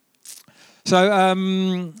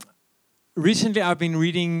So recently I've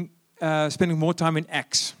been spending more time in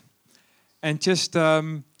Acts, and just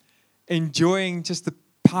enjoying just the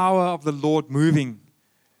power of the Lord moving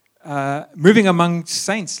among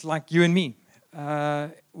saints like you and me.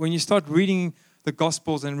 When you start reading the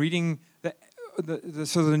Gospels and reading the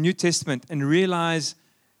sort of the New Testament and realize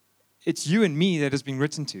it's you and me that has been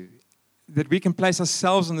written to, that we can place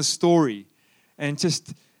ourselves in the story and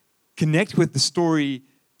just connect with the story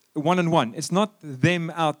one-on-one. It's not them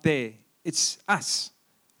out there. It's us,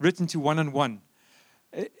 written to one-on-one.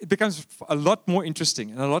 It becomes a lot more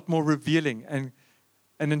interesting and a lot more revealing and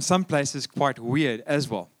in some places quite weird as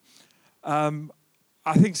well.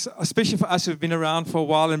 I think, especially for us who've been around for a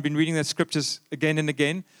while and been reading the scriptures again and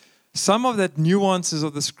again, some of that nuances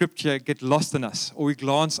of the scripture get lost in us, or we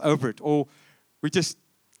glance over it, or we just,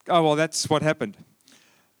 oh, well, that's what happened.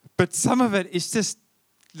 But some of it is just,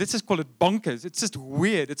 let's just call it bonkers. It's just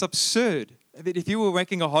weird. It's absurd. I mean, if you were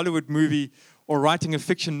making a Hollywood movie or writing a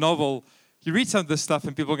fiction novel, you read some of this stuff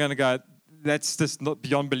and people are going to go, that's just not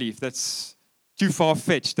beyond belief. That's too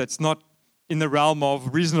far-fetched. That's not in the realm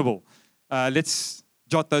of reasonable. Let's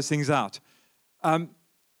jot those things out. I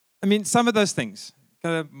mean, some of those things.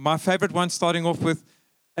 My favorite one, starting off with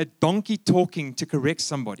a donkey talking to correct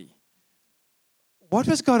somebody. What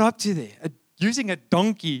was God up to there? Using a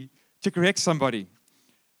donkey to correct somebody.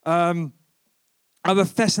 Other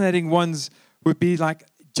fascinating ones would be like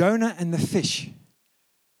Jonah and the fish.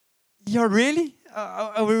 Yeah, really?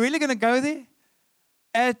 Are we really going to go there?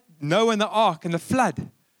 At Noah and the ark and the flood.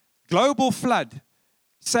 Global flood.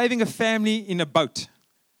 Saving a family in a boat.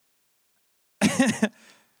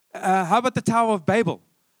 How about the Tower of Babel?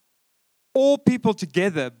 All people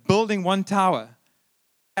together building one tower.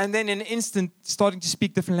 And then in an instant starting to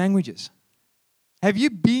speak different languages. Have you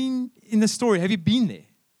been in the story? Have you been there?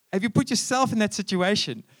 Have you put yourself in that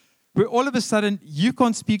situation where all of a sudden you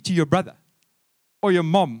can't speak to your brother or your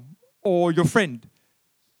mom or your friend?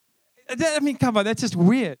 I mean, come on, that's just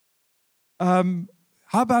weird. How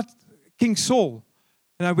about King Saul?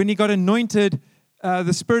 You know, when he got anointed,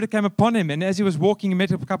 the Spirit came upon him, and as he was walking, he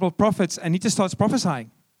met a couple of prophets, and he just starts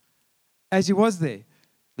prophesying as he was there.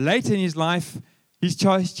 Later in his life, he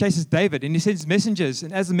chases David, and he sends messengers,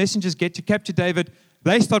 and as the messengers get to capture David,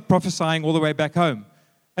 they start prophesying all the way back home.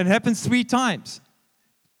 And it happens 3 times.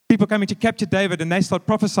 People coming to capture David, and they start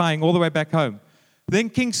prophesying all the way back home. Then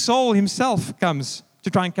King Saul himself comes to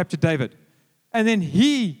try and capture David. And then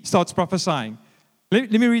he starts prophesying. Let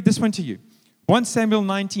me read this one to you. 1 Samuel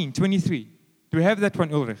 19:23. Do we have that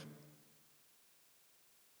one, Ulrich?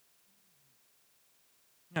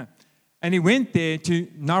 No. And he went there to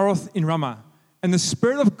Naroth in Ramah. And the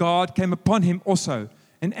Spirit of God came upon him also.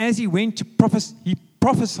 And as he went to he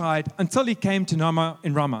prophesied until he came to Naamah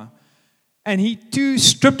in Ramah. And he too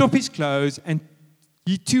stripped off his clothes, and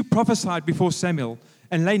he too prophesied before Samuel,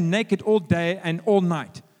 and lay naked all day and all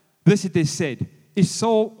night. This it is said, is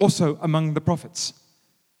Saul also among the prophets?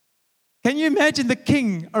 Can you imagine the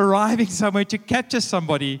king arriving somewhere to capture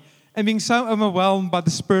somebody and being so overwhelmed by the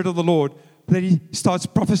Spirit of the Lord that he starts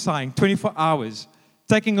prophesying 24 hours,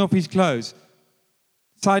 taking off his clothes?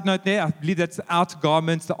 Side note there, I believe that's the outer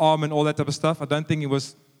garments, the arm, and all that type of stuff. I don't think he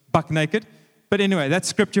was buck naked. But anyway, that's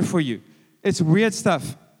scripture for you. It's weird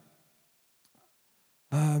stuff.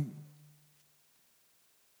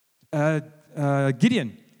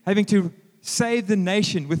 Gideon having to save the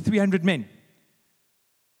nation with 300 men.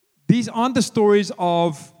 These aren't the stories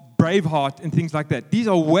of Braveheart and things like that. These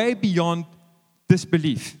are way beyond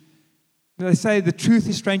disbelief. They say the truth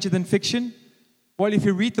is stranger than fiction. Well, if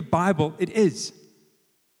you read the Bible, it is.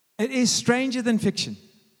 It is stranger than fiction,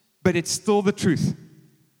 but it's still the truth.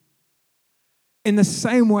 In the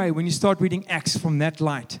same way, when you start reading Acts from that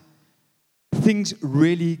light, things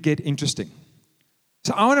really get interesting.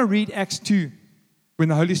 So I want to read Acts 2, when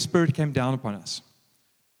the Holy Spirit came down upon us.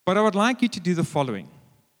 But I would like you to do the following.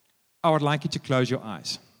 I would like you to close your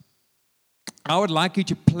eyes. I would like you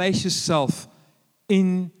to place yourself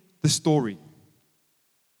in the story.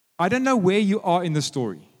 I don't know where you are in the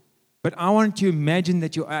story, but I want you to imagine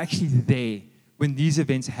that you're actually there when these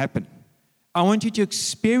events happen. I want you to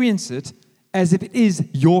experience it as if it is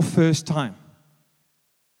your first time.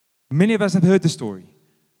 Many of us have heard the story,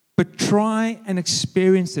 but try and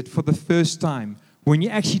experience it for the first time when you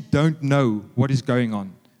actually don't know what is going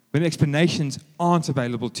on, when explanations aren't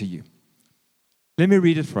available to you. Let me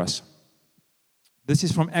read it for us. This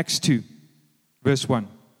is from Acts 2, verse 1.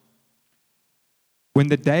 When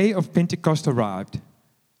the day of Pentecost arrived,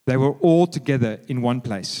 they were all together in one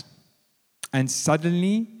place. And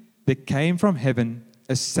suddenly there came from heaven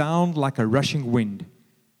a sound like a rushing wind,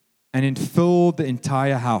 and it filled the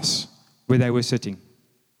entire house where they were sitting.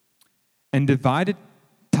 And divided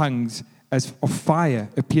tongues as of fire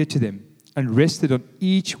appeared to them and rested on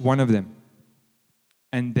each one of them.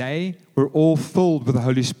 And they were all filled with the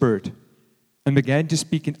Holy Spirit and began to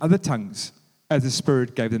speak in other tongues as the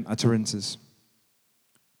Spirit gave them utterances.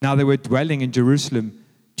 Now they were dwelling in Jerusalem,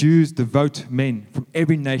 Jews, devout men from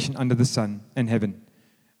every nation under the sun and heaven.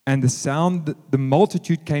 And the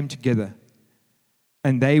multitude came together,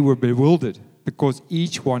 and they were bewildered because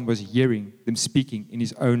each one was hearing them speaking in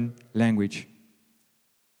his own language.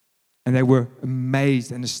 And they were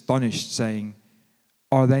amazed and astonished, saying,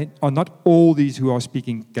 Are not all these who are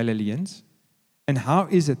speaking Galileans? And how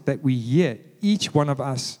is it that we hear each one of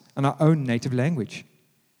us in our own native language?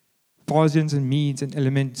 Parthians and Medes and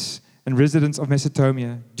Elamites and residents of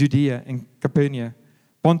Mesopotamia, Judea and Capernaum,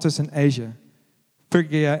 Pontus and Asia,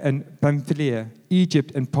 Phrygia and Pamphylia,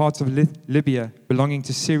 Egypt and parts of Libya belonging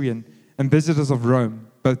to Syrian, and visitors of Rome,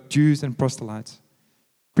 both Jews and proselytes,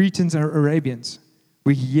 Cretans and Arabians.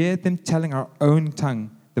 We hear them telling our own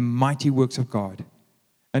tongue the mighty works of God.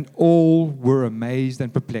 And all were amazed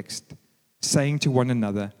and perplexed, saying to one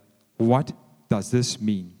another, What does this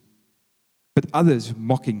mean? But others,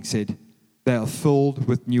 mocking, said, They are filled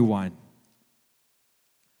with new wine.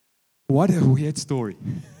 What a weird story.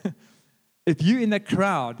 If you're in that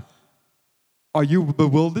crowd, are you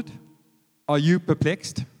bewildered? Are you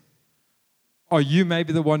perplexed? Are you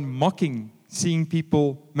maybe the one mocking, seeing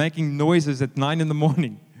people making noises at 9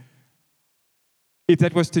 a.m? If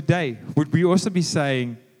that was today, would we also be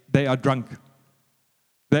saying they are drunk,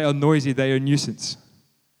 they are noisy, they are a nuisance?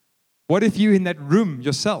 What if you in that room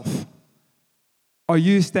yourself? Are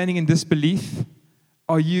you standing in disbelief?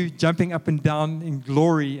 Are you jumping up and down in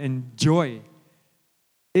glory and joy?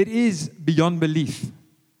 It is beyond belief.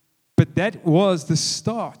 But that was the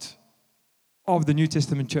start of the New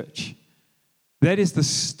Testament church. That is the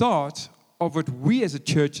start of what we as a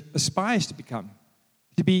church aspires to become,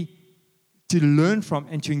 to learn from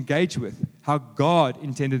and to engage with how God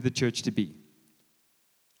intended the church to be.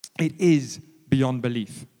 It is beyond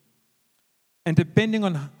belief. And depending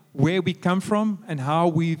on where we come from and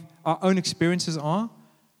how our own experiences are,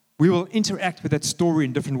 we will interact with that story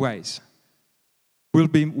in different ways. We'll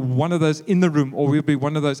be one of those in the room, or we'll be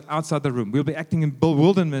one of those outside the room. We'll be acting in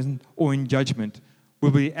bewilderment or in judgment.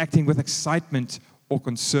 We'll be acting with excitement or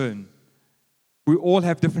concern. We all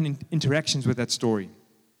have different interactions with that story.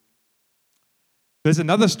 There's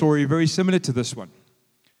another story very similar to this one,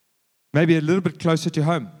 maybe a little bit closer to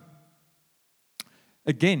home.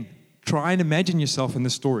 Again, try and imagine yourself in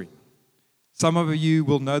this story. Some of you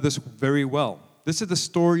will know this very well. This is the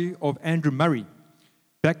story of Andrew Murray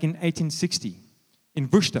back in 1860 in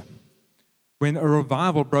Worcester, when a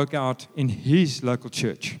revival broke out in his local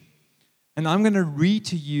church. And I'm going to read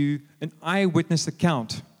to you an eyewitness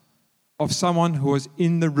account of someone who was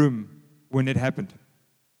in the room when it happened.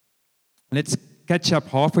 Let's catch up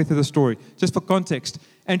halfway through the story. Just for context,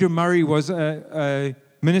 Andrew Murray was a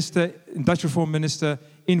minister, Dutch Reform minister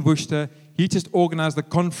in Worcester. He just organized a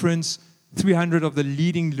conference. 300 of the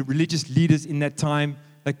leading religious leaders in that time,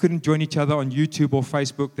 they couldn't join each other on YouTube or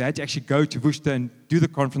Facebook. They had to actually go to Worcester and do the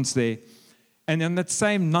conference there. And on that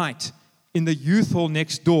same night, in the youth hall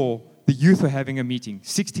next door, the youth were having a meeting.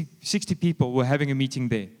 60 people were having a meeting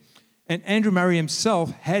there. And Andrew Murray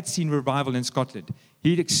himself had seen revival in Scotland.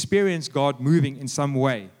 He'd experienced God moving in some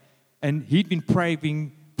way. And he'd been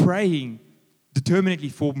praying determinedly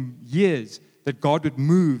for years that God would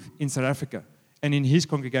move in South Africa and in his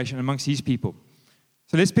congregation amongst his people.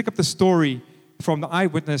 So let's pick up the story from the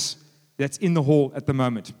eyewitness that's in the hall at the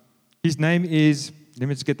moment. His name is, let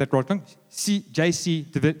me just get that right, J.C.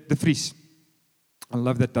 de Vries. I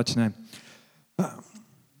love that Dutch name.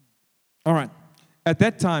 All right. At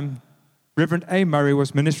that time, Reverend A. Murray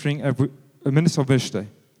was ministering a minister of Worcester.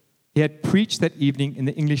 He had preached that evening in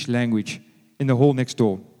the English language in the hall next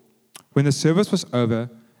door. When the service was over,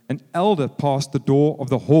 an elder passed the door of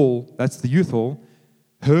the hall, that's the youth hall,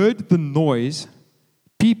 heard the noise,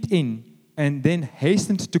 peeped in, and then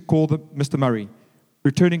hastened to call Mr. Murray,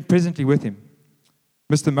 returning presently with him.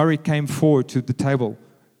 Mr. Murray came forward to the table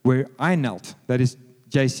where I knelt, that is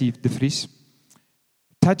J.C. de Vries,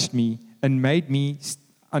 touched me and made me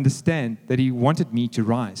understand that he wanted me to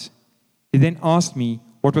rise. He then asked me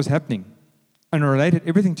what was happening and related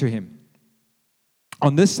everything to him.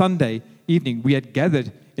 On this Sunday evening, we had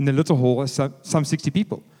gathered in the little hall some 60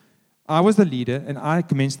 people. I was the leader, and I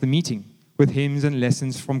commenced the meeting with hymns and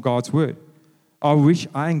lessons from God's Word, of which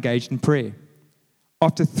I engaged in prayer.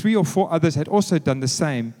 After 3 or 4 others had also done the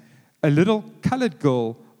same, a little colored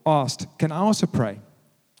girl asked, "Can I also pray?"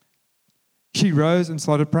 She rose and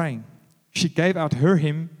started praying. She gave out her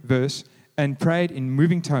hymn verse and prayed in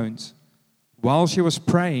moving tones. While she was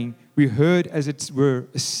praying, we heard, as it were,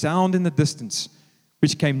 a sound in the distance,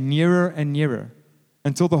 which came nearer and nearer,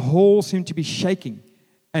 until the hall seemed to be shaking,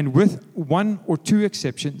 and with one or two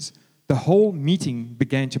exceptions, the whole meeting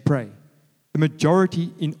began to pray, the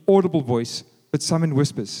majority in audible voice, but some in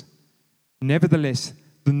whispers. Nevertheless,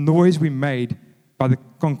 the noise we made by the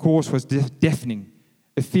concourse was deafening.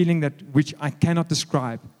 A feeling that which I cannot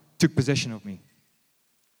describe took possession of me.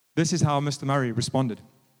 This is how Mr. Murray responded.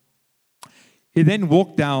 He then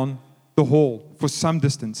walked down the hall for some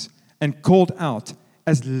distance and called out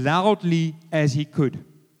as loudly as he could,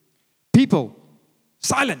 "People,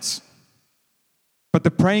 silence!" But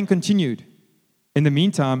the praying continued. In the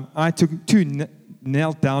meantime, I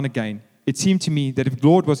knelt down again. It seemed to me that if the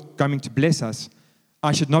Lord was coming to bless us,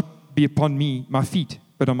 I should not be upon my feet,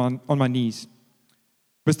 but on my knees.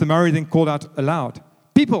 Mr. Murray then called out aloud,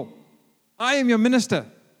 "People, I am your minister,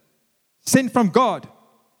 sent from God.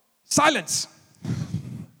 Silence!"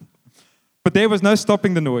 But there was no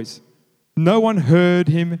stopping the noise. No one heard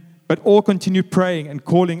him, but all continued praying and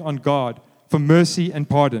calling on God for mercy and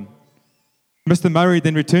pardon. Mr. Murray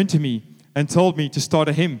then returned to me and told me to start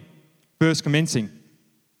a hymn, verse commencing.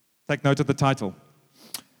 Take note of the title.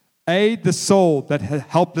 Aid the soul that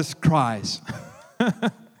helpless cries.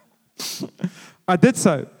 I did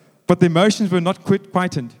so, but the emotions were not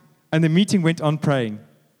quietened, and the meeting went on praying.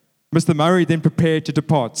 Mr. Murray then prepared to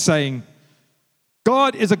depart, saying,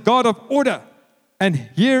 "God is a God of order, and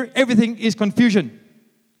here everything is confusion."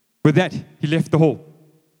 With that, he left the hall.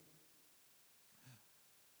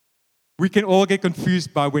 We can all get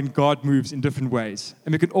confused by when God moves in different ways,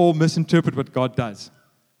 and we can all misinterpret what God does.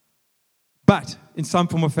 But in some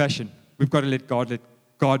form or fashion, we've got to let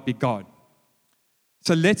God be God.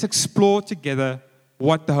 So let's explore together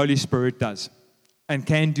what the Holy Spirit does and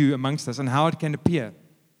can do amongst us and how it can appear.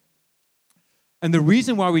 And the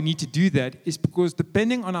reason why we need to do that is because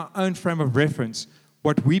depending on our own frame of reference,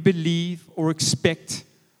 what we believe or expect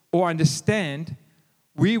or understand,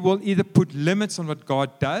 we will either put limits on what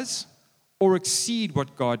God does or exceed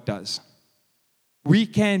what God does. We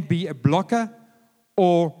can be a blocker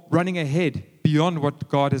or running ahead beyond what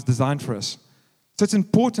God has designed for us. So it's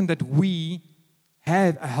important that we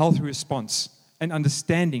have a healthy response and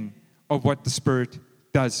understanding of what the Spirit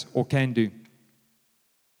does or can do.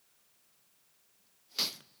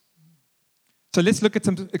 So let's look at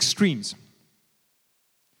some extremes.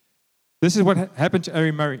 This is what happened to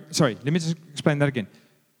Ari Murray. Sorry, let me just explain that again.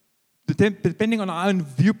 Depending on our own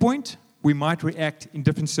viewpoint, we might react in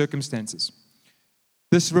different circumstances.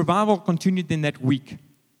 This revival continued in that week.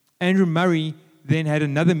 Andrew Murray then had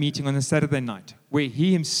another meeting on a Saturday night where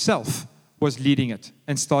he himself was leading it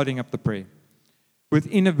and starting up the prayer.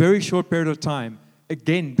 Within a very short period of time,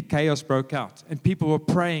 again, the chaos broke out and people were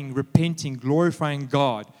praying, repenting, glorifying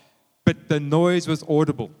God, but the noise was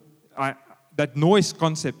audible. That noise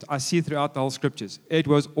concept, I see throughout the whole scriptures. It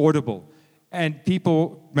was audible. And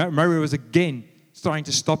Murray was again starting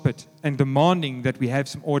to stop it and demanding that we have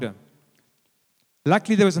some order.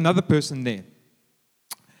 Luckily, there was another person there.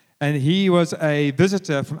 And he was a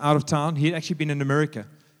visitor from out of town. He had actually been in America.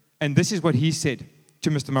 And this is what he said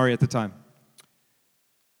to Mr. Murray at the time.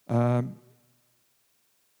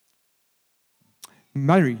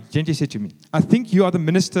 Murray gently said to me, "I think you are the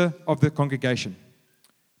minister of the congregation.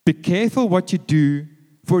 Be careful what you do,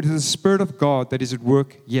 for it is the Spirit of God that is at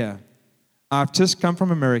work here. I've just come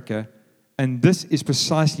from America, and this is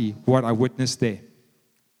precisely what I witnessed there."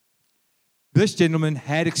 This gentleman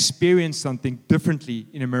had experienced something differently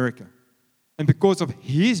in America. And because of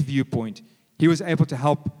his viewpoint, he was able to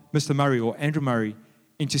help Mr. Murray or Andrew Murray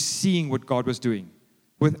into seeing what God was doing.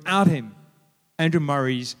 Without him, Andrew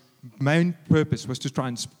Murray's main purpose was to try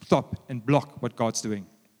and stop and block what God's doing.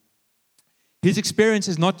 His experience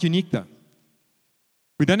is not unique, though.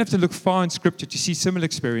 We don't have to look far in Scripture to see similar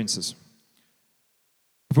experiences.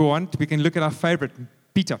 If we want, we can look at our favorite,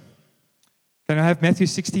 Peter. Can I have Matthew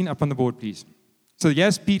 16 up on the board, please? So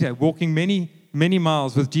here's Peter walking many, many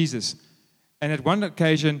miles with Jesus. And at one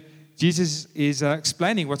occasion, Jesus is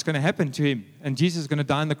explaining what's going to happen to him. And Jesus is going to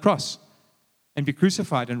die on the cross and be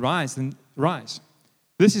crucified and rise.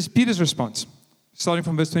 This is Peter's response, starting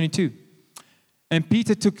from verse 22. And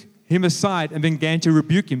Peter took him aside and began to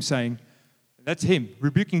rebuke him, saying, that's him,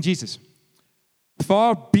 rebuking Jesus.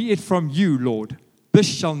 "Far be it from you, Lord. This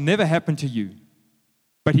shall never happen to you."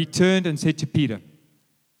 But he turned and said to Peter,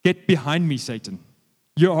 "Get behind me, Satan.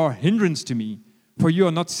 You are a hindrance to me, for you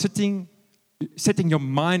are not setting your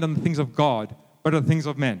mind on the things of God, but on the things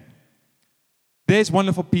of man." There's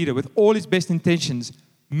wonderful Peter, with all his best intentions,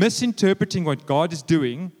 misinterpreting what God is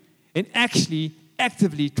doing and actually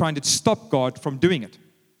actively trying to stop God from doing it.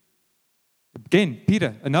 Again,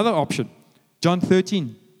 Peter, another option. John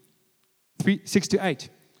 13, 6-8.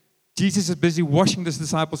 Jesus is busy washing his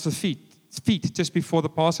disciples' feet just before the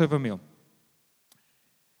Passover meal.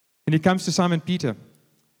 And he comes to Simon Peter,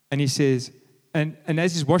 and he says, and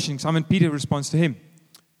as he's washing, Simon Peter responds to him,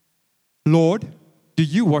 Lord, do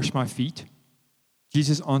you wash my feet?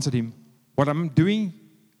 Jesus answered him, what I am doing,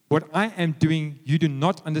 you do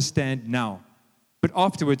not understand now, but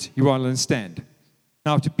afterwards you will understand.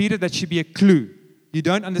 Now, to Peter, that should be a clue. You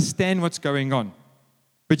don't understand what's going on,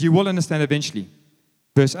 but you will understand eventually.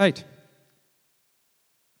 Verse 8.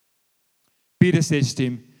 Peter says to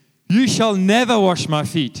him, you shall never wash my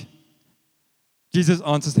feet. Jesus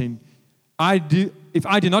answers him, if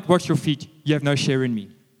I do not wash your feet, you have no share in me.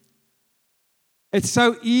 It's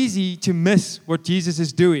so easy to miss what Jesus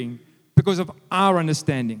is doing because of our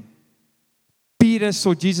understanding. Peter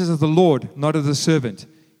saw Jesus as the Lord, not as a servant.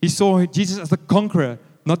 He saw Jesus as the conqueror,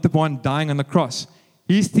 not the one dying on the cross.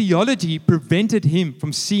 His theology prevented him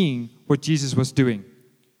from seeing what Jesus was doing.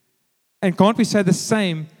 And can't we say the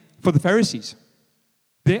same for the Pharisees?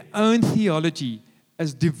 Their own theology,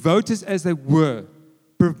 as devoted as they were,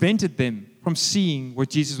 prevented them from seeing what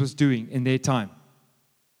Jesus was doing in their time.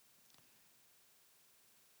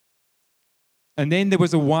 And then there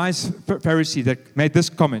was a wise Pharisee that made this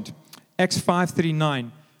comment. Acts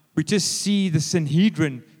 5:39, we just see the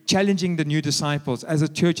Sanhedrin challenging the new disciples as the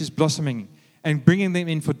church is blossoming and bringing them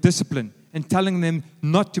in for discipline and telling them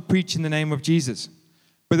not to preach in the name of Jesus.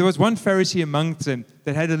 But there was one Pharisee amongst them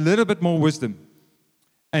that had a little bit more wisdom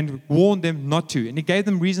and warned them not to. And he gave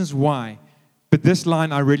them reasons why. But this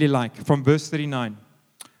line I really like from verse 39.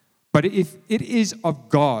 But if it is of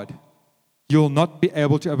God, you'll not be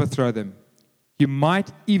able to overthrow them. You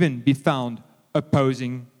might even be found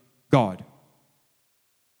opposing God.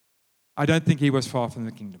 I don't think he was far from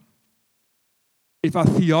the kingdom. If our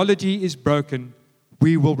theology is broken,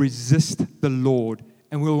 we will resist the Lord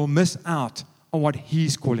and we will miss out on what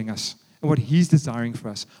He's calling us and what He's desiring for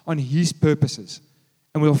us, on His purposes.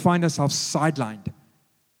 And we'll find ourselves sidelined.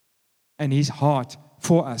 And His heart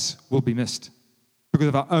for us will be missed because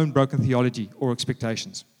of our own broken theology or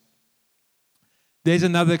expectations. There's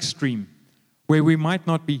another extreme where we might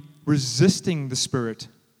not be resisting the Spirit,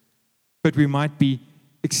 but we might be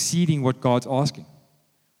exceeding what God's asking.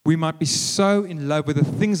 We might be so in love with the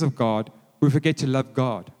things of God, we forget to love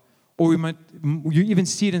God. Or you even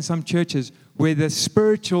see it in some churches where the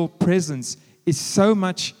spiritual presence is so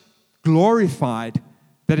much glorified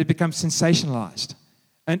that it becomes sensationalized.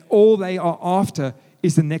 And all they are after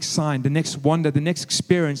is the next sign, the next wonder, the next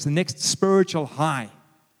experience, the next spiritual high.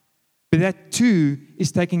 But that too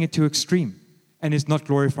is taking it to extreme and is not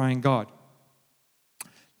glorifying God.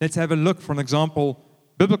 Let's have a look for an example,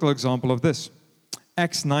 biblical example of this.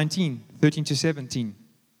 Acts 19, 13-17.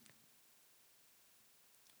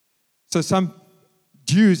 So some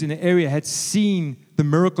Jews in the area had seen the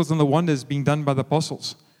miracles and the wonders being done by the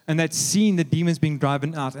apostles. And they'd seen the demons being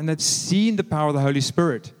driven out. And they'd seen the power of the Holy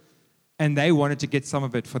Spirit. And they wanted to get some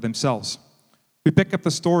of it for themselves. We pick up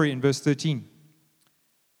the story in verse 13.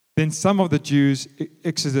 Then some of the Jews,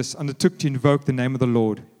 Exodus, undertook to invoke the name of the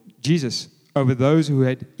Lord, Jesus, over those who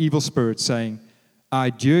had evil spirits, saying, I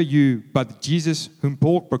adjure you by the Jesus whom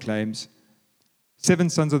Paul proclaims. 7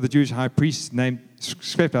 sons of the Jewish high priest named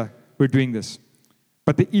Sceva were doing this.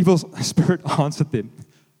 But the evil spirit answered them.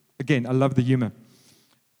 Again, I love the humor.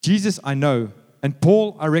 Jesus I know, and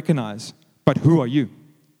Paul I recognize, but who are you?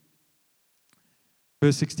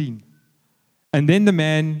 Verse 16. And then the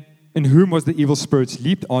man in whom was the evil spirits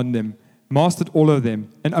leaped on them, mastered all of them,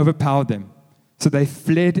 and overpowered them. So they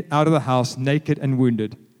fled out of the house naked and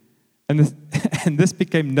wounded. And this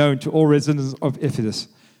became known to all residents of Ephesus,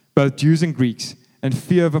 both Jews and Greeks, and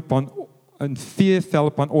fear fell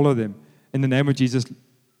upon all of them. In the name of Jesus,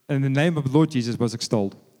 and the name of the Lord Jesus was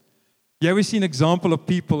extolled. Yeah, we see an example of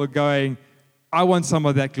people going, I want some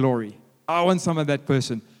of that glory. I want some of that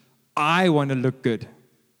person. I want to look good.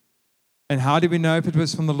 And how do we know if it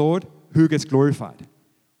was from the Lord? Who gets glorified?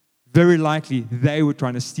 Very likely they were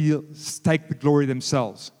trying to take the glory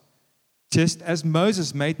themselves. Just as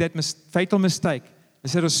Moses made that fatal mistake.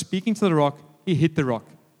 Instead of speaking to the rock, he hit the rock,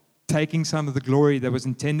 taking some of the glory that was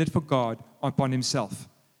intended for God upon himself.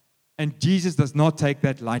 And Jesus does not take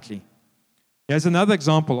that lightly. Here's another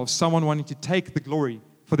example of someone wanting to take the glory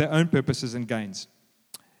for their own purposes and gains.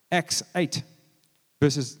 Acts 8,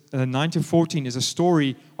 verses 9-14 is a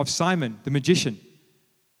story of Simon, the magician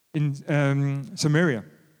in Samaria,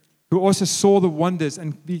 who also saw the wonders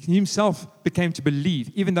and himself became to believe,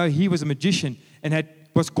 even though he was a magician and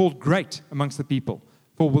was called great amongst the people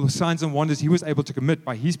for all the signs and wonders he was able to commit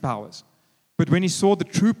by his powers. But when he saw the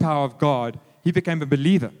true power of God, he became a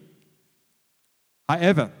believer.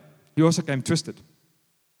 However, he also came twisted.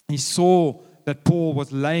 He saw that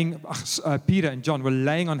Peter and John were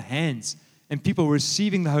laying on hands, and people were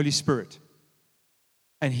receiving the Holy Spirit.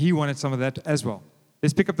 And he wanted some of that as well.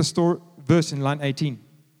 Let's pick up the verse in line 18.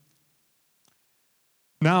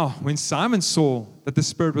 Now, when Simon saw that the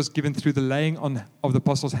Spirit was given through the laying on of the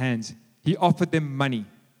apostles' hands, he offered them money,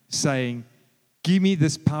 saying, "Give me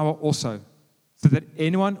this power also, so that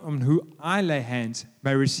anyone on whom I lay hands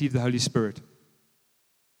may receive the Holy Spirit."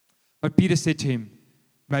 But Peter said to him,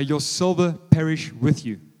 "May your silver perish with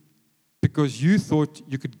you, because you thought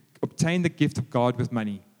you could obtain the gift of God with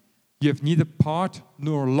money. You have neither part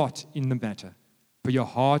nor lot in the matter, for your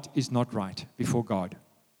heart is not right before God.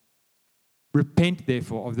 Repent,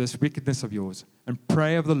 therefore, of this wickedness of yours, and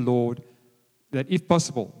pray of the Lord that, if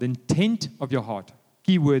possible, the intent of your heart,"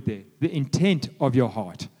 key word there, the intent of your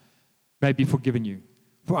heart, "may be forgiven you.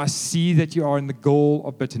 For I see that you are in the gall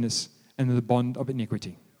of bitterness and in the bond of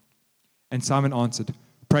iniquity." And Simon answered,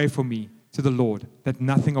 "Pray for me to the Lord, that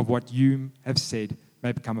nothing of what you have said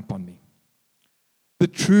may come upon me." The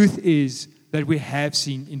truth is that we have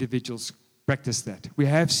seen individuals practice that. We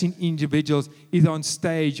have seen individuals either on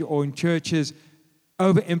stage or in churches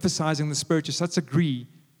overemphasizing the Spirit to such a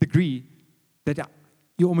degree that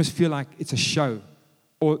you almost feel like it's a show,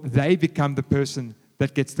 or they become the person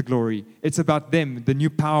that gets the glory. It's about them, the new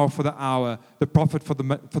power for the hour, the prophet for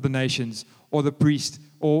the nations, or the priest,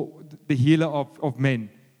 or the healer of men.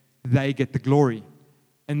 They get the glory.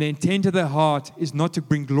 And the intent of their heart is not to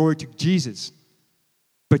bring glory to Jesus,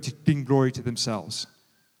 but to bring glory to themselves.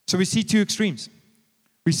 So we see two extremes.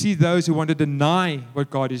 We see those who want to deny what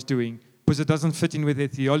God is doing because it doesn't fit in with their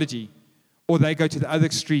theology, or they go to the other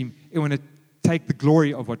extreme and want to take the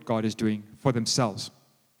glory of what God is doing for themselves.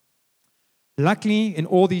 Luckily, in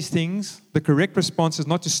all these things, the correct response is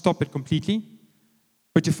not to stop it completely,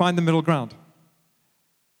 but to find the middle ground.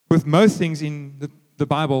 With most things in the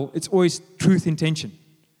Bible, it's always truth in tension.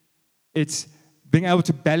 It's being able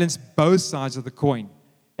to balance both sides of the coin.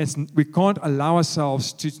 We can't allow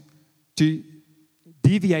ourselves to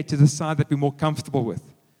deviate to the side that we're more comfortable with.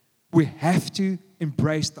 We have to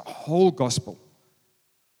embrace the whole gospel.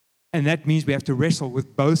 And that means we have to wrestle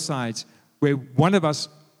with both sides, where one of us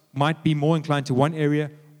might be more inclined to one area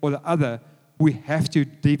or the other. We have to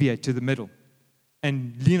deviate to the middle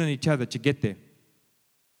and lean on each other to get there.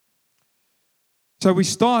 So we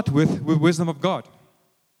start with wisdom of God.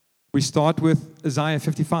 We start with Isaiah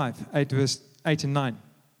 55, 8 verse 8 and 9.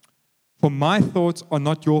 "For my thoughts are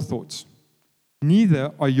not your thoughts,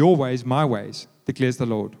 neither are your ways my ways, declares the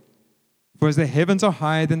Lord. For as the heavens are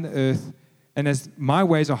higher than the earth, and as my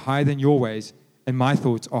ways are higher than your ways, and my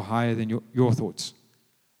thoughts are higher than your thoughts."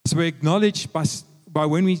 So we acknowledge by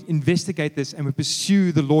when we investigate this and we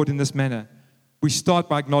pursue the Lord in this manner, we start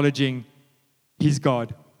by acknowledging He's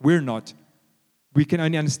God. We're not. We can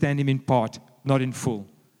only understand Him in part, not in full.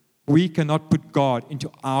 We cannot put God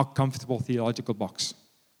into our comfortable theological box.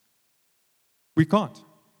 We can't.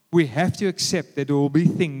 We have to accept that there will be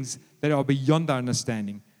things that are beyond our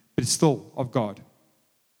understanding, but it's still of God.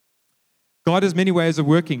 God has many ways of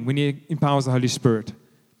working when He empowers the Holy Spirit.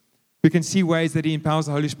 We can see ways that He empowers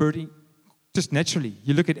the Holy Spirit just naturally.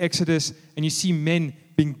 You look at Exodus and you see men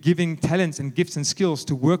being given talents and gifts and skills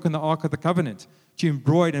to work on the Ark of the Covenant, to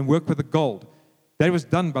embroider and work with the gold. That was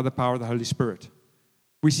done by the power of the Holy Spirit.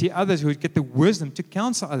 We see others who get the wisdom to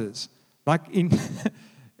counsel others. Like in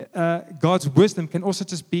God's wisdom can also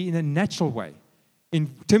just be in a natural way. In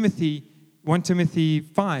 1 Timothy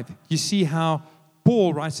 5, you see how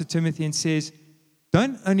Paul writes to Timothy and says,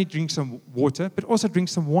 don't only drink some water, but also drink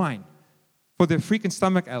some wine for the frequent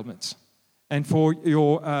stomach ailments and for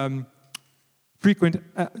your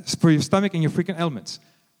for your stomach and your frequent ailments.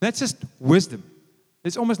 That's just wisdom.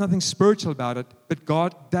 There's almost nothing spiritual about it, but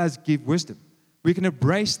God does give wisdom. We can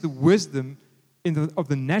embrace the wisdom of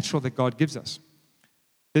the natural that God gives us.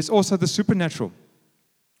 There's also the supernatural,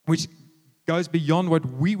 which goes beyond what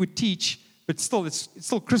we would teach, but still, it's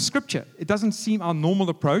still scripture. It doesn't seem our normal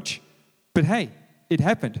approach, but hey, it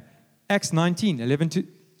happened. Acts 19, 11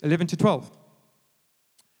 to 12.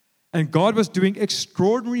 And God was doing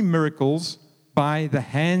extraordinary miracles by the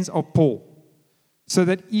hands of Paul, so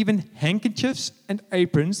that even handkerchiefs and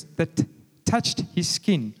aprons that touched his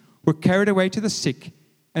skin were carried away to the sick,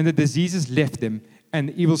 and the diseases left them, and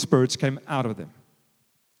the evil spirits came out of them.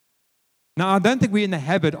 Now, I don't think we're in the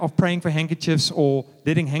habit of praying for handkerchiefs or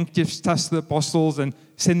letting handkerchiefs touch the apostles and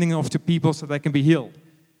sending them off to people so they can be healed.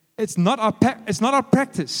 It's not our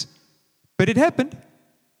practice, but it happened.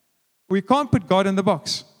 We can't put God in the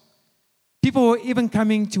box. People were even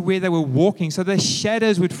coming to where they were walking so their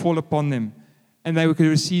shadows would fall upon them and they could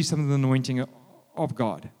receive some of the anointing of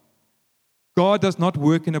God. God does not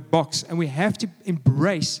work in a box, and we have to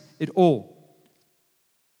embrace it all.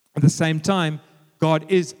 At the same time,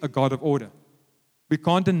 God is a God of order. We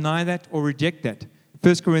can't deny that or reject that.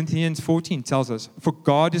 1 Corinthians 14 tells us, "For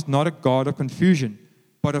God is not a God of confusion,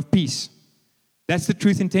 but of peace." That's the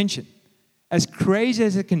truth intention. As crazy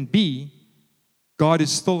as it can be, God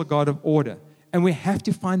is still a God of order. And we have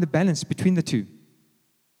to find the balance between the two.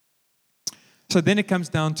 So then it comes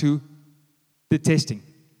down to the testing.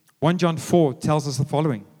 1 John 4 tells us the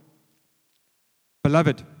following.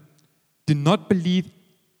 "Beloved, do not believe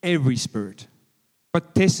every spirit,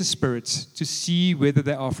 but test the spirits to see whether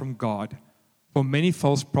they are from God. For many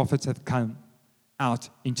false prophets have come out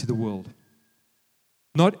into the world.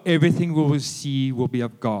 Not everything we will see will be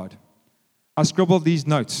of God." I scribbled these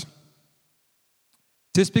notes.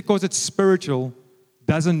 Just because it's spiritual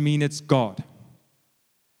doesn't mean it's God.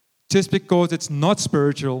 Just because it's not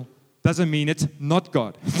spiritual doesn't mean it's not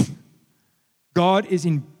God. God is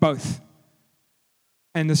in both.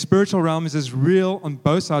 And the spiritual realm is as real on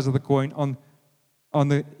both sides of the coin, on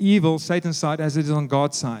the evil, Satan's side, as it is on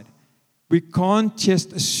God's side. We can't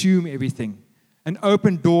just assume everything. An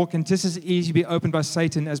open door can just as easily be opened by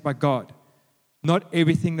Satan as by God. Not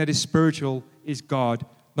everything that is spiritual is God.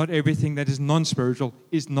 Not everything that is non-spiritual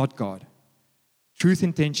is not God. Truth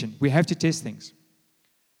intention. We have to test things.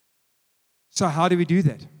 So how do we do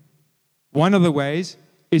that? One of the ways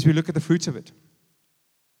is we look at the fruits of it.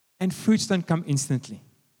 And fruits don't come instantly.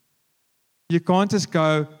 You can't just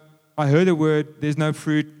go, "I heard a word, there's no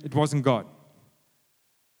fruit, it wasn't God.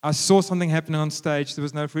 I saw something happening on stage, there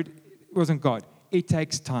was no fruit, it wasn't God." It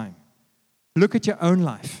takes time. Look at your own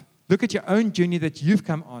life. Look at your own journey that you've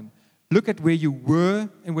come on. Look at where you were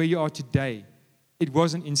and where you are today. It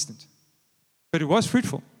wasn't instant, but it was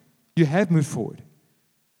fruitful. You have moved forward.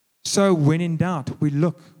 So when in doubt, we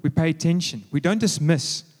look, we pay attention. We don't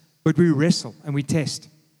dismiss, but we wrestle and we test.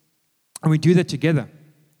 And we do that together.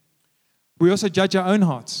 We also judge our own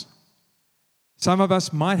hearts. Some of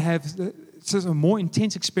us might have a more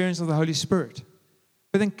intense experience of the Holy Spirit.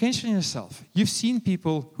 But then question yourself. You've seen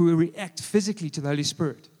people who react physically to the Holy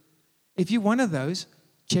Spirit. If you're one of those,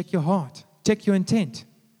 check your heart. Check your intent.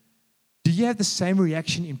 Do you have the same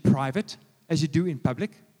reaction in private as you do in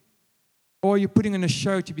public? Or are you putting on a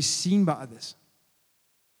show to be seen by others?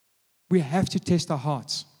 We have to test our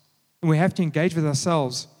hearts. And we have to engage with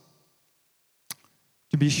ourselves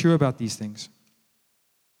to be sure about these things.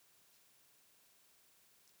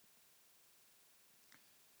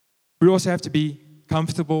 We also have to be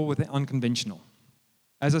comfortable with the unconventional.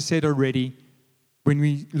 As I said already, when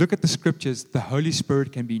we look at the scriptures, the Holy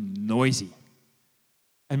Spirit can be noisy.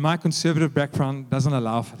 And my conservative background doesn't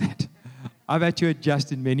allow for that. I've had to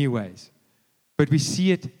adjust in many ways. But we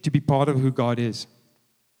see it to be part of who God is.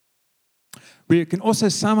 We can also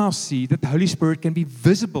somehow see that the Holy Spirit can be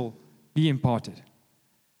visibly imparted.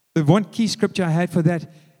 The one key scripture I had for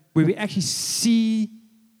that, where we actually see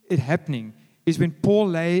it happening, is when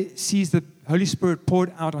Paul sees the Holy Spirit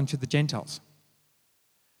poured out onto the Gentiles.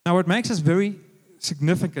 Now, what makes us very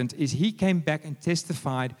significant is he came back and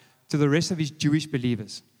testified to the rest of his Jewish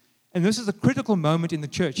believers. And this is a critical moment in the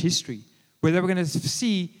church history, where they were going to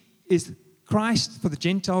see, is Christ for the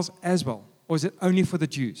Gentiles as well, or is it only for the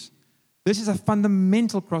Jews? This is a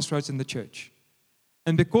fundamental crossroads in the church.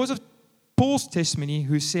 And because of Paul's testimony,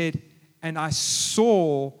 who said, "And I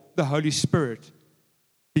saw the Holy Spirit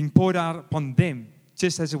being poured out upon them,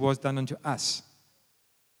 just as it was done unto us."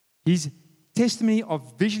 His testimony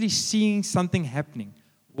of visually seeing something happening,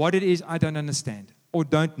 what it is, I don't understand or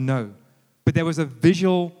don't know. But there was a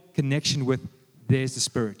visual connection with, there's the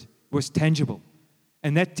Spirit. It was tangible.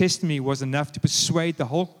 And that testimony was enough to persuade the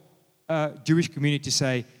whole Jewish community to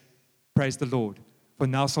say, "Praise the Lord, for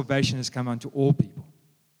now salvation has come unto all people."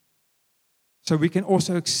 So we can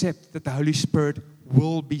also accept that the Holy Spirit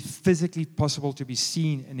will be physically possible to be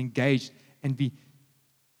seen and engaged and be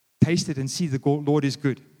tasted and see the Lord is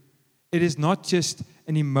good. It is not just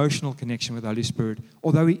an emotional connection with the Holy Spirit,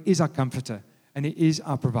 although He is our comforter and He is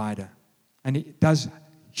our provider. And He does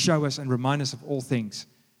show us and remind us of all things.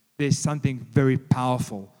 There's something very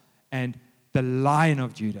powerful. And the Lion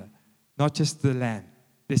of Judah, not just the Lamb,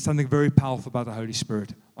 there's something very powerful about the Holy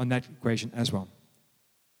Spirit on that equation as well.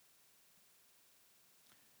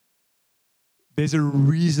 There's a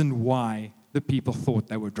reason why the people thought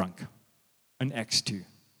they were drunk in Acts 2.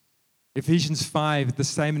 Ephesians 5, the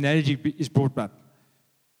same analogy is brought up.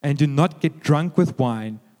 "And do not get drunk with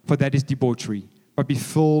wine, for that is debauchery, but be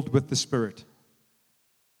filled with the Spirit."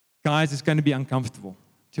 Guys, it's going to be uncomfortable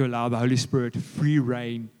to allow the Holy Spirit free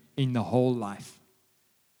reign in the whole life.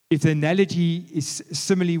 If the analogy is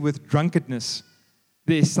similarly with drunkenness,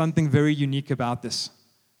 there is something very unique about this,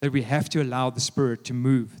 that we have to allow the Spirit to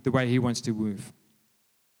move the way He wants to move.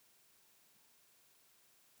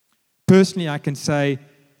 Personally, I can say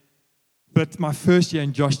that my first year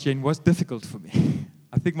in Josh Gen was difficult for me.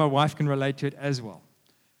 I think my wife can relate to it as well.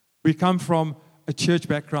 We come from a church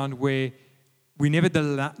background where we never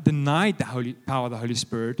denied the power of the Holy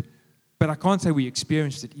Spirit, but I can't say we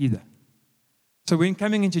experienced it either. So when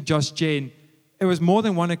coming into Josh Gen, it was more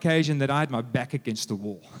than one occasion that I had my back against the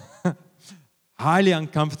wall. Highly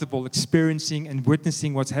uncomfortable experiencing and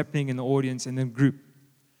witnessing what's happening in the audience and in the group.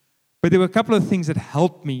 But there were a couple of things that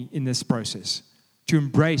helped me in this process to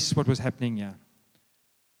embrace what was happening here.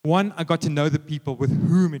 One, I got to know the people with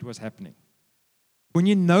whom it was happening. When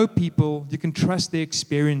you know people, you can trust their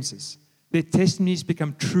experiences. Their testimonies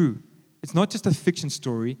become true. It's not just a fiction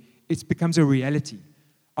story, it becomes a reality.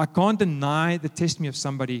 I can't deny the testimony of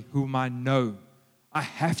somebody whom I know. I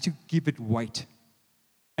have to give it weight.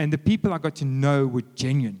 And the people I got to know were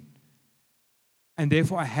genuine. And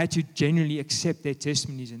therefore, I had to genuinely accept their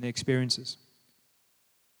testimonies and their experiences.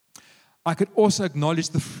 I could also acknowledge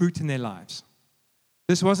the fruit in their lives.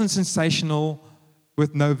 This wasn't sensational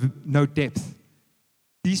with no depth.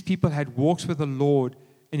 These people had walks with the Lord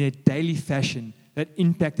in a daily fashion that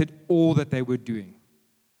impacted all that they were doing.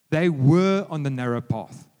 They were on the narrow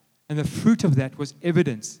path. And the fruit of that was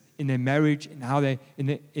evidence in their marriage, in how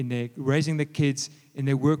in their raising their kids, in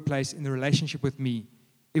their workplace, in the relationship with me.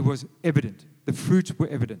 It was evident. The fruits were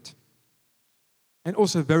evident. And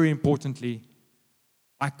also, very importantly,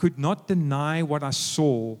 I could not deny what I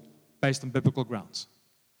saw based on biblical grounds.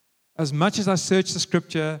 As much as I searched the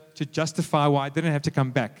scripture to justify why I didn't have to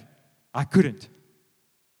come back, I couldn't.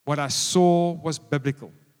 What I saw was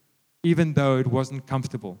biblical, even though it wasn't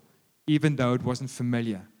comfortable, even though it wasn't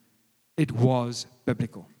familiar. It was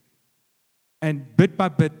biblical. And bit by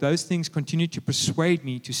bit, those things continued to persuade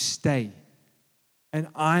me to stay. And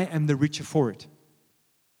I am the richer for it,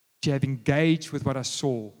 to have engaged with what I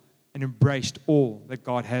saw and embraced all that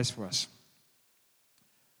God has for us.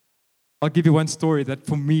 I'll give you one story that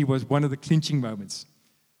for me was one of the clinching moments.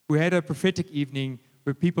 We had a prophetic evening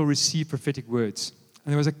where people received prophetic words.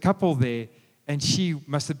 And there was a couple there, and she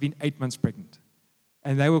must have been 8 months pregnant.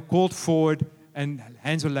 And they were called forward, and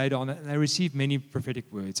hands were laid on it, and they received many prophetic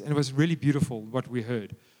words. And it was really beautiful what we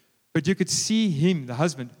heard. But you could see him, the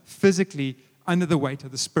husband, physically under the weight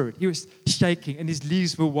of the Spirit. He was shaking, and his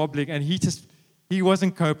leaves were wobbling, and he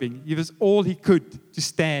wasn't coping. He was all he could to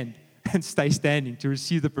stand and stay standing to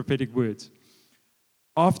receive the prophetic words.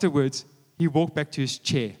 Afterwards, he walked back to his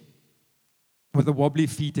chair with the wobbly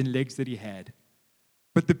feet and legs that he had.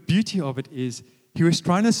 But the beauty of it is he was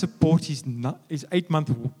trying to support his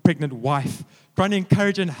 8-month pregnant wife, trying to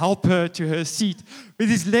encourage and help her to her seat with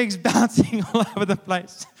his legs bouncing all over the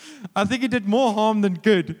place. I think he did more harm than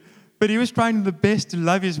good, but he was trying the best to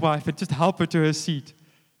love his wife and just help her to her seat.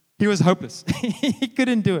 He was hopeless. He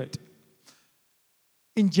couldn't do it.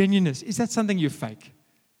 In genuineness, is that something you fake?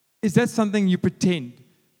 Is that something you pretend?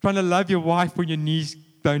 Trying to love your wife when your knees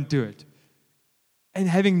don't do it? And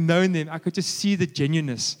having known them, I could just see the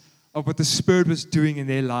genuineness of what the Spirit was doing in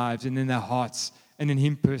their lives and in their hearts and in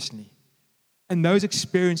him personally. And those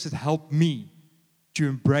experiences helped me to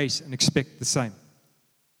embrace and expect the same.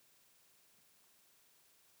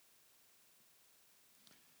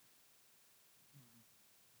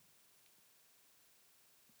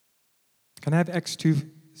 Can I have Acts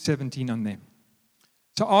 2:17 on there?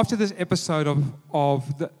 So after this episode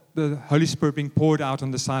of the Holy Spirit being poured out on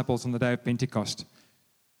disciples on the day of Pentecost,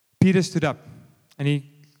 Peter stood up and he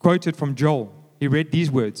quoted from Joel. He read these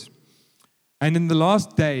words, "And in the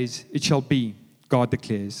last days it shall be, God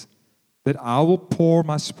declares, that I will pour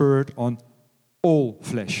my Spirit on all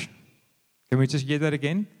flesh." Can we just hear that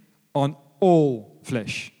again? On all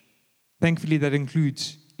flesh. Thankfully, that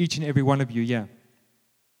includes each and every one of you here.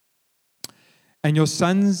 "And your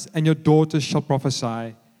sons and your daughters shall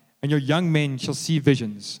prophesy, and your young men shall see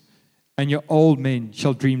visions, and your old men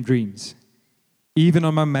shall dream dreams. Even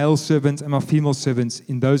on my male servants and my female servants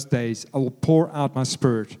in those days I will pour out my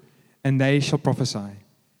Spirit, and they shall prophesy.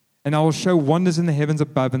 And I will show wonders in the heavens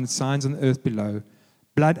above and signs on the earth below,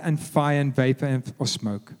 blood and fire and vapor of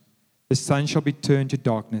smoke. The sun shall be turned to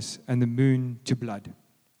darkness and the moon to blood,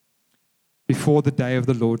 before the day of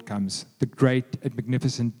the Lord comes, the great and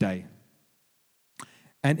magnificent day.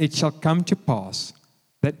 And it shall come to pass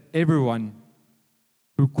that everyone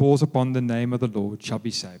who calls upon the name of the Lord shall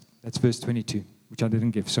be saved." That's verse 22, which I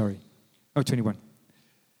didn't give, sorry. 21.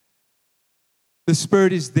 The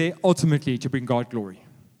Spirit is there ultimately to bring God glory.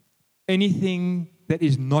 Anything that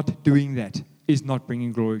is not doing that is not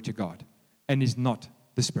bringing glory to God and is not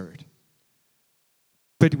the Spirit.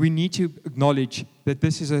 But we need to acknowledge that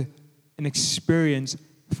this is an experience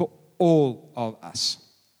for all of us.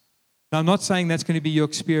 Now, I'm not saying that's going to be your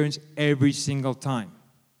experience every single time.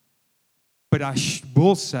 But I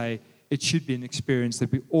will say it should be an experience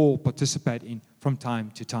that we all participate in from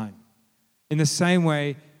time to time. In the same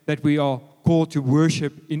way that we are called to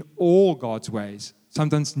worship in all God's ways,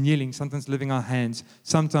 sometimes kneeling, sometimes lifting our hands,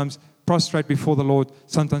 sometimes prostrate before the Lord,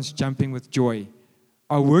 sometimes jumping with joy.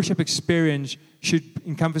 Our worship experience should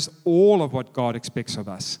encompass all of what God expects of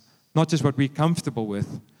us, not just what we're comfortable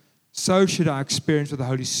with. So should our experience with the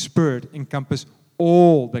Holy Spirit encompass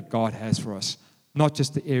all that God has for us, not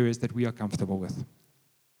just the areas that we are comfortable with.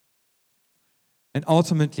 And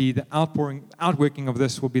ultimately, the outworking of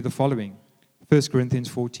this will be the following. 1 Corinthians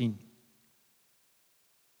 14.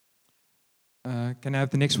 Can I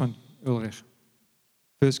have the next one, Ulrich?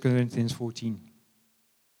 1 Corinthians 14.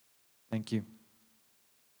 Thank you.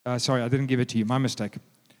 Sorry, I didn't give it to you. My mistake.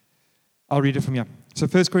 I'll read it from here. So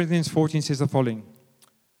 1 Corinthians 14 says the following.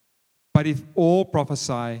 But if all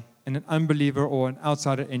prophesy and an unbeliever or an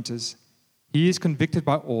outsider enters, he is convicted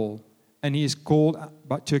by all, and he is called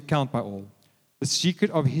to account by all. The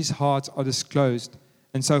secret of his hearts are disclosed,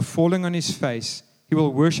 and so falling on his face, he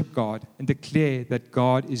will worship God and declare that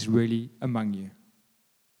God is really among you.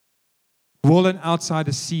 Will an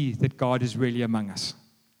outsider see that God is really among us?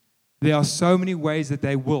 There are so many ways that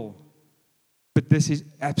they will, but this is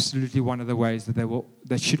absolutely one of the ways that they will.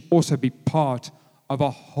 That should also be part of a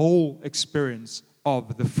whole experience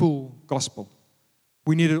of the full gospel.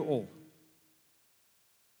 We need it all.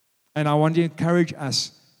 And I want to encourage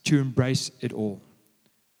us to embrace it all.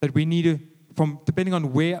 That we need to, depending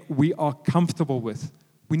on where we are comfortable with,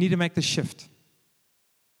 we need to make the shift.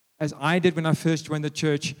 As I did when I first joined the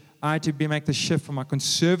church, I had to make the shift from my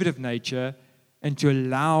conservative nature and to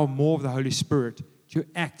allow more of the Holy Spirit to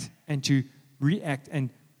act and to react and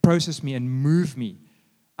process me and move me.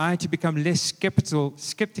 I had to become less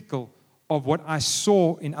skeptical of what I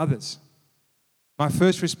saw in others. My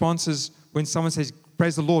first response is when someone says,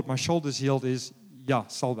 "Praise the Lord, my shoulder's healed," is, "Yeah,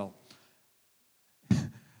 salvel."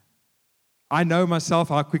 I know myself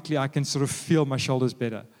how quickly I can sort of feel my shoulders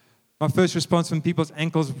better. My first response when people's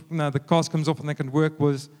ankles, the cast comes off and they can work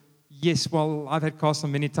was, "Yes, well, I've had casts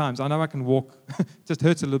on many times. I know I can walk. It just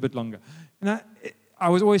hurts a little bit longer." And I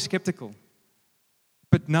was always skeptical.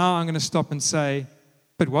 But now I'm going to stop and say,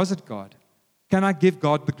 but was it God? Can I give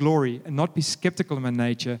God the glory and not be skeptical in my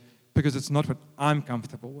nature because it's not what I'm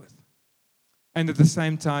comfortable with? And at the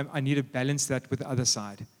same time, I need to balance that with the other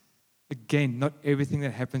side. Again, not everything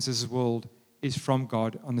that happens in this world is from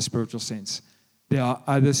God on the spiritual sense. There are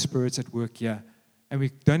other spirits at work here. And we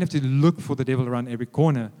don't have to look for the devil around every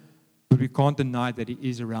corner, but we can't deny that he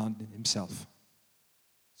is around himself.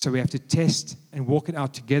 So we have to test and walk it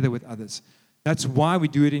out together with others. That's why we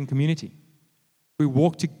do it in community. We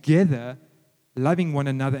walk together, loving one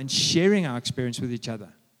another and sharing our experience with each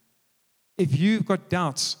other. If you've got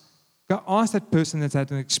doubts, go ask that person that's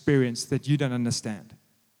had an experience that you don't understand.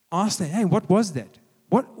 Ask them, "Hey, what was that?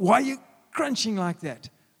 Why are you crunching like that?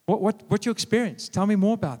 What's your experience? Tell me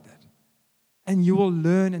more about that." And you will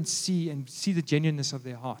learn and see the genuineness of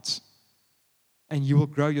their hearts. And you will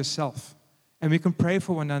grow yourself. And we can pray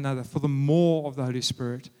for one another for the more of the Holy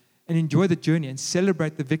Spirit and enjoy the journey and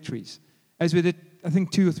celebrate the victories. As we did, I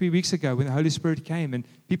think 2 or 3 weeks ago when the Holy Spirit came and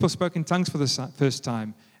people spoke in tongues for the first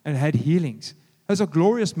time and had healings. Those are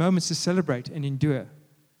glorious moments to celebrate and endure.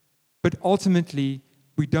 But ultimately,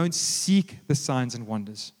 we don't seek the signs and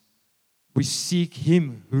wonders. We seek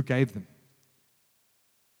Him who gave them.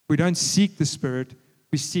 We don't seek the Spirit.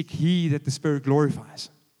 We seek He that the Spirit glorifies.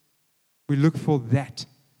 We look for that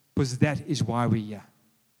because that is why we're here.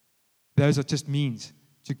 Those are just means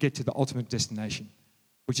to get to the ultimate destination,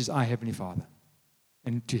 which is our Heavenly Father.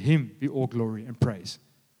 And to Him be all glory and praise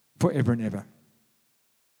forever and ever.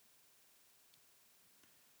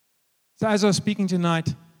 So as I was speaking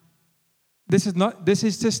tonight, this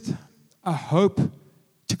is just a hope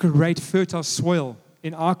to create fertile soil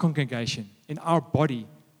in our congregation, in our body,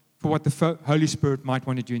 for what the Holy Spirit might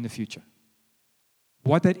want to do in the future.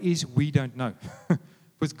 What that is, we don't know.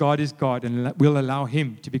 Because God is God, and we'll allow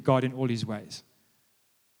Him to be God in all His ways.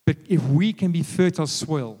 But if we can be fertile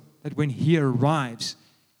soil, that when He arrives,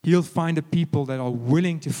 He'll find a people that are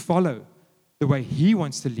willing to follow the way He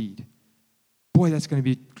wants to lead. Boy, that's going to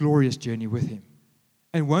be a glorious journey with Him.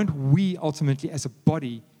 And won't we ultimately, as a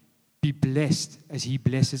body, be blessed as He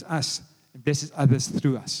blesses us and blesses others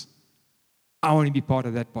through us? I want to be part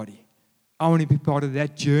of that body. I want to be part of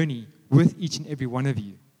that journey with each and every one of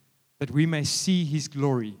you, that we may see His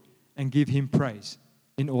glory and give Him praise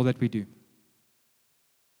in all that we do.